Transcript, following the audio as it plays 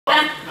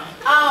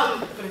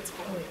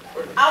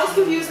I was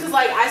confused because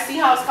like I see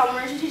how it's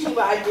complementary teaching,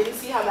 but I didn't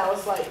see how that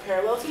was like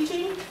parallel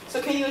teaching.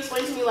 So can you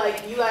explain to me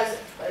like you guys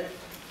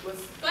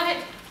Go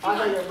ahead. I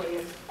thought you were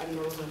playing. I didn't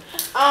know it was one.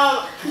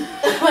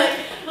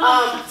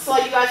 So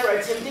like you guys were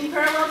attempting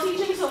parallel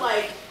teaching. So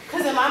like,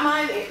 because in my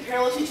mind,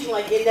 parallel teaching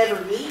like it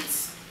never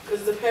meets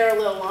because the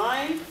parallel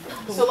line.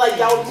 So like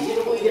y'all would teach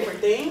completely different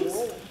things.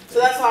 So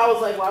that's why I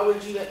was like, why would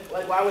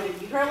it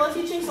be parallel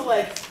teaching? So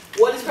like,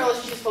 what is parallel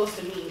teaching supposed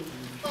to mean?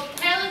 Well,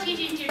 parallel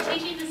teaching, you're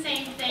teaching the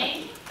same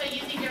thing, but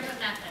using different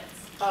methods.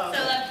 Oh, okay.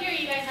 So up here,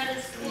 you guys had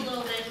a cool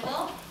little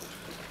visual.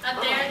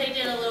 Up there, they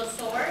did a little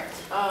sort.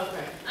 Oh,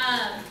 okay.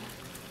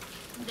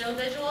 No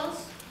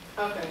visuals.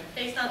 Okay.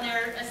 Based on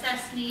their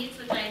assessed needs,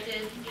 which I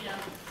did,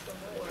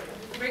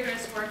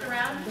 rigorous work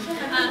around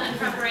in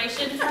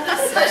preparation for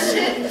this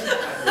session.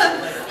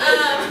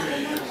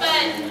 But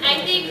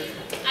I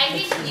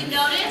think you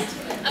noticed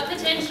a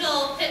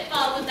potential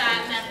pitfall with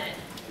that method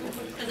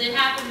because it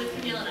happened with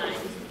Camille and I.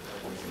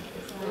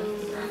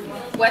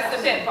 What's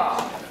the pitfall?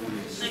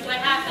 Like what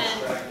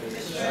happened?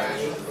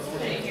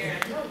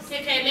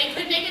 Okay,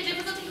 could make it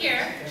difficult to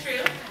hear.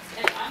 True.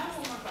 And I have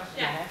one more question.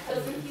 Yeah. So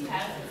since you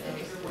had a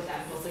picture with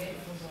that focus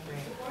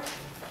before,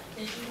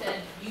 since you said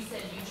you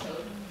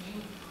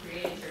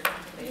created your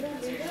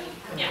picture.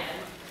 Yeah.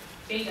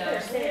 Bingo. No,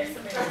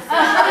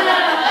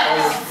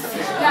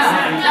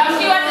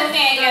 she wasn't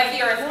saying yes to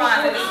your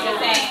response. I think she was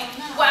saying,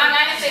 well, I'm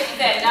not going to say she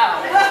said no.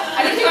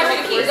 I think she wants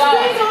you to keep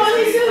going. They are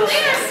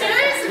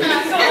serious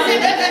about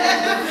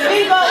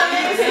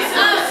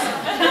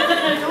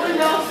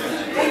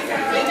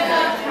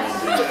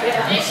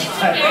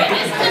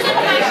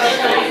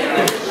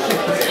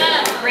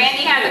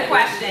Randy has a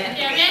question.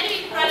 Yeah,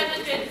 Randy brought up a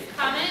good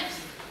comment.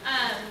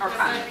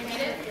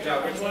 Yeah,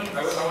 which one? I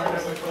wanted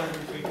to know which one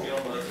between Camille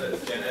and Melissa is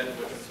gen ed and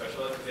which is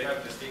special ed, because they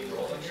have distinct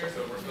roles in here,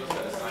 so we're supposed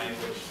to assign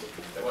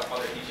how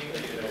they're teaching.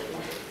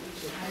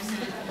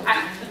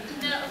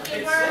 No,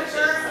 we're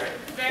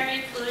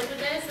very fluid with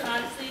this, and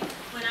honestly,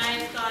 when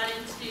I've gone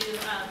into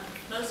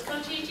most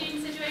co-teaching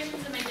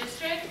situations in my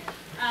district,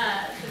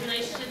 the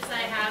relationships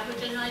I have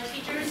with general ed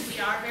teachers, we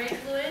are very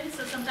fluid.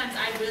 So sometimes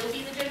I will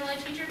be the general ed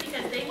teacher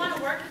because they want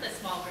to work with a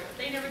small group.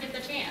 They never get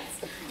the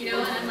chance, and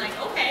I'm like,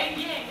 okay,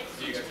 yeah.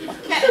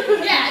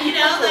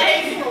 Yeah,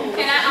 like.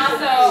 Can I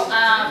also,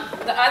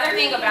 the other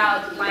thing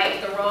about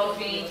like the roles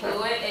being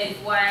fluid is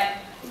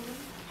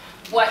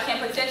what can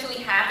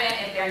potentially happen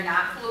if they're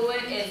not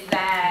fluid is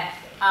that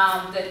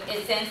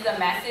it sends the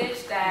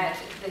message that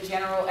the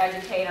general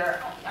educator,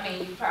 I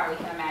mean, you probably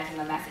can imagine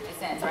the message it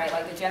sends, right?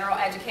 Like the general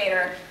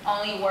educator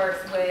only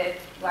works with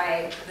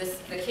like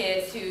the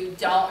kids who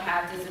don't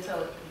have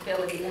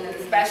disabilities, and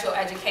the special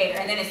educator,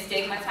 and then it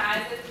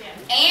stigmatizes.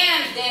 Yeah.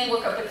 And then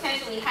what could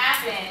potentially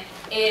happen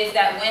is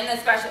that when the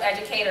special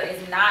educator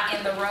is not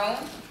in the room,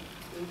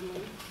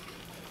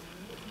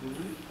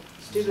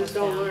 students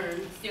don't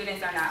learn.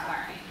 Students are not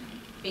learning.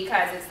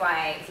 Because it's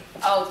like,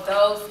 oh,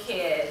 those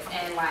kids,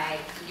 and like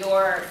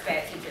your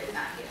sped teacher is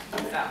not here.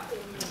 So.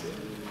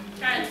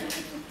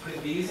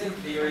 These in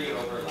theory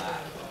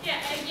overlap. Yeah.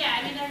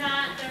 I mean, they're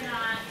not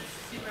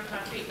super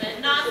concrete, but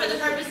not for the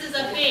purposes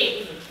of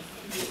being.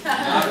 Is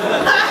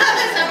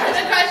that where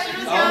the question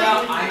was going? Oh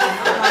no, I'm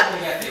not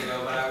gonna get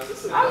bingo, but I was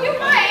just. Oh, you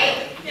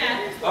might.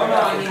 Yeah. Oh no,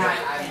 I mean I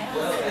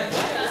will.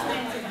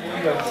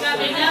 You got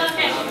bingo?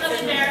 Okay, she's going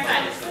to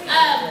verify.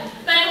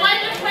 But I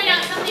wanted to point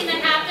out something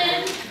that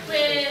happened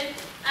with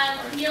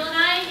Camille and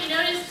I. You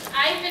noticed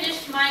I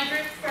finished my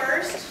group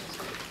first,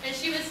 and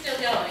she was still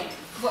going.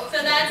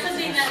 So that's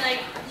something that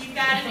like you've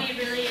got to be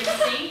really in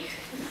sync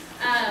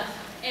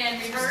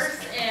and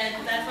rehearse,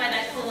 and that's why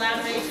that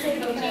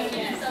collaboration coaching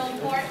is so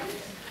important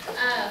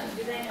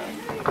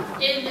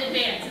in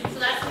advance. And so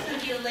that's going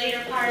to be a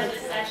later part of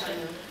this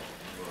session.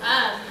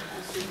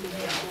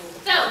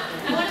 So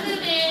I want to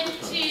move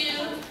into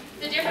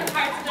the different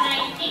parts of an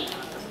IEP.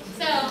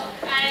 So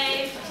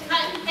I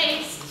cut and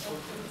paste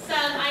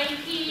some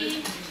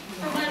IEP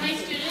from one of my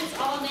students.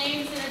 All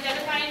names and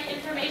identifying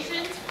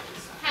information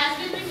has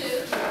been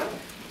removed.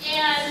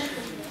 And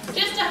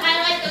just to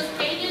highlight those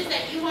pages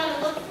that you want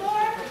to look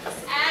for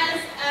as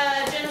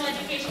a general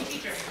education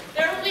teacher,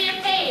 there will be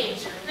a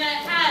page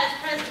that has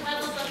present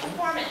levels of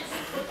performance.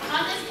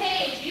 On this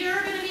page,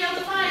 you're going to be able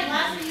to find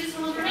lots of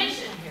useful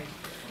information.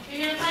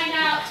 You're going to find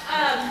out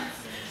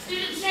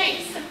student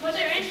strengths, what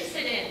they're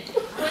interested in,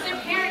 what their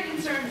parent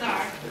concerns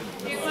are.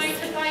 You're going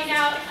to find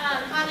out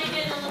how they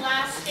did on the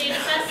last state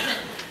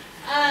assessment.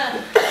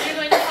 You're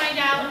going to find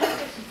out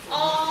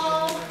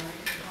all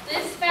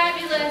this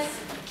fabulous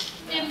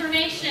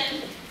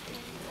information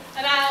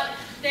about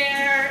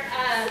their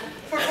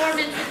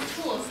performance in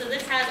school. So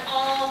this has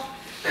all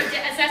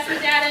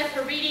assessment data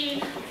for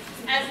reading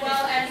as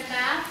well as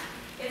math.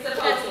 It's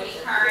supposed to be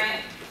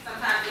current.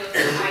 Sometimes you'll see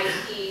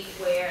IEPs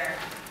where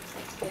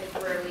it's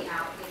really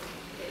outdated.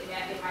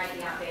 It might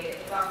be outdated.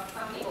 It's also,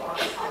 some people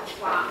also call it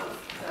SWOT.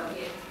 So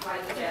it's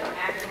like you said,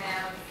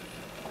 acronyms,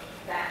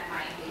 that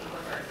might be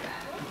referred to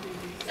that.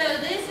 So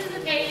this is a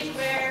page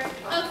where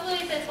hopefully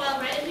if it's well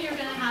written, you're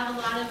going to have a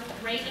lot of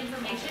great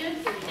information.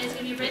 It's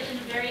going to be written in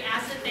a very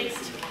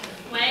asset-based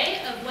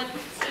way of what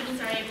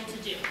students are able to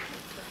do.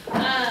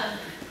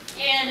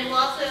 And it will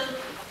also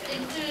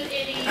include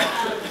any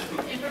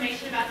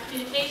information about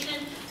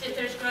communication, if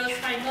there's gross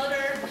fine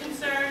motor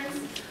concerns,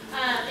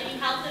 any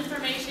health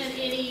information,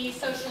 any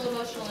social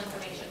emotional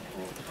information.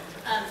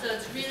 So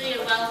it's really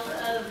a wealth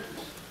of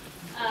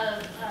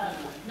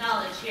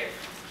knowledge here.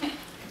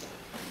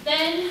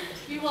 Then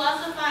you will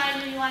also find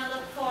when you want to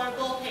look for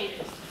goal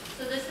pages.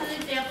 So this is an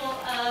example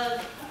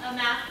of a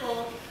math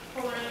goal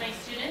for one of my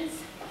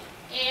students.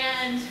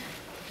 And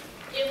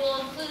it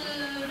will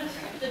include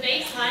the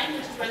baseline,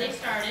 which is where they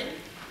started.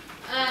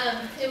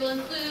 It will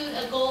include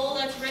a goal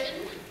that's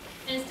written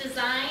and it's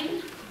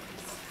designed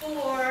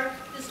for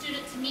the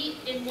student to meet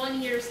in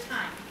 1 year's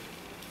time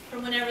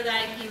from whenever the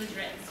IEP was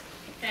written.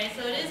 Okay,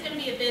 so it is going to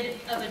be a bit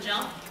of a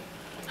jump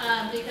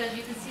because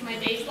you can see my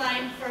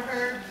baseline for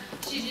her.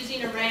 She's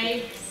using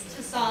arrays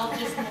to solve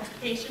just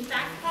multiplication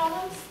fact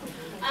problems.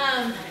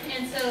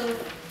 And so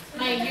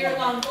my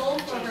year-long goal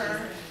for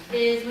her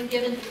is when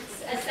given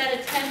a set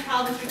of 10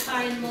 problems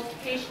requiring the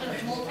multiplication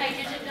of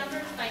multi-digit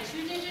numbers by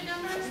 2-digit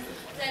numbers,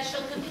 that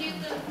she'll compute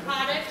the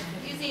product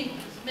using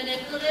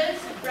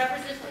manipulative,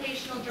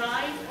 representational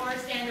drawings, or a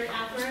standard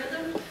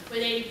algorithm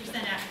with 80%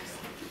 accuracy.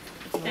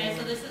 Okay,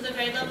 so this is a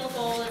grade level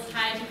goal. It's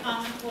tied to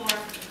Common Core,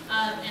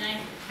 and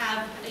I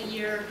have a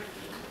year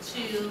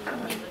to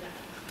complete with that.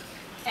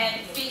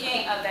 And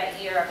speaking of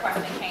that year, a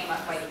question came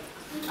up like,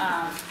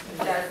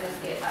 does this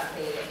get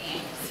updated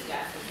annually?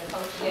 Yes, it's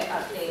supposed to get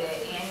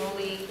updated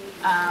annually.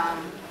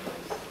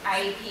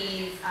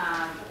 IEPs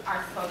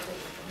are supposed to,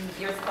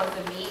 you're supposed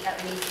to meet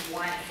at least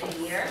once a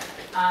year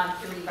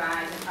to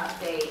revise and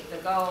update the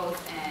goals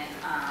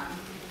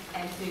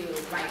and to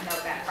like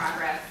note that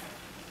progress.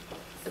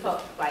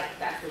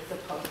 That's what's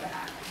supposed to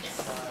happen. Yes,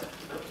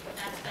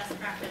 that's best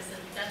practice,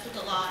 and that's what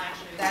the law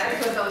actually requires. That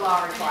is what the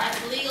law And requires.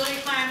 that's the legal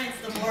requirements,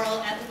 the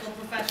moral, ethical,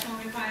 professional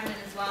requirement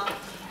as well.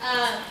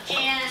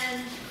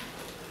 And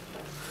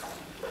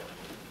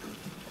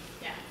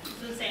yeah,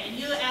 so I'm saying,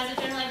 you as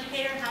a general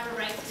educator have a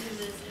right to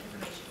this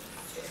information.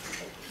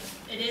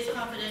 It is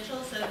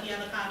confidential, so if you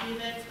have a copy of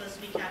it, it's supposed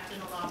to be kept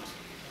in a locked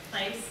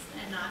place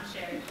and not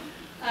shared.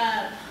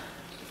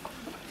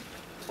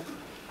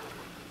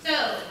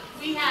 So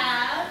we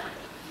have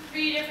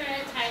 3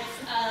 different types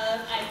of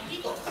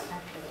IEP goals.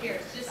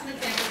 Here's just an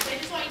example. So I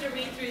just want you to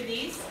read through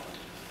these.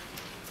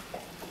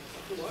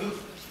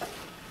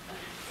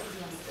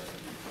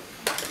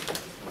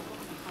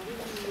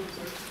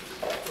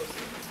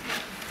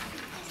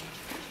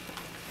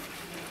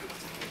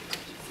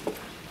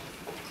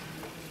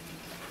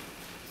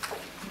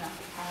 No,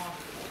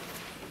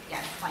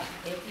 yes, like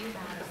if you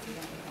have a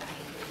student with an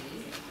IEP,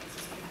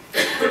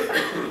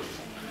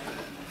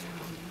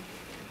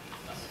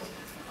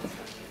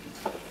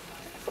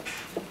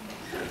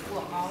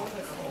 well, all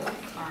the goals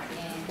are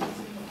in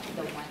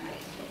the one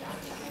IEP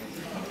document.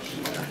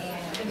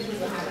 And we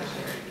will have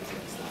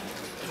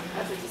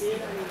As a kid,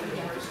 I mean,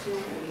 in our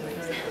school,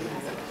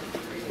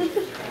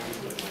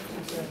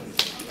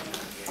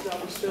 so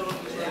I'm still.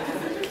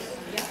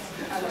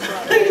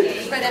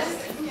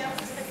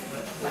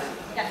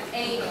 yes,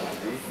 any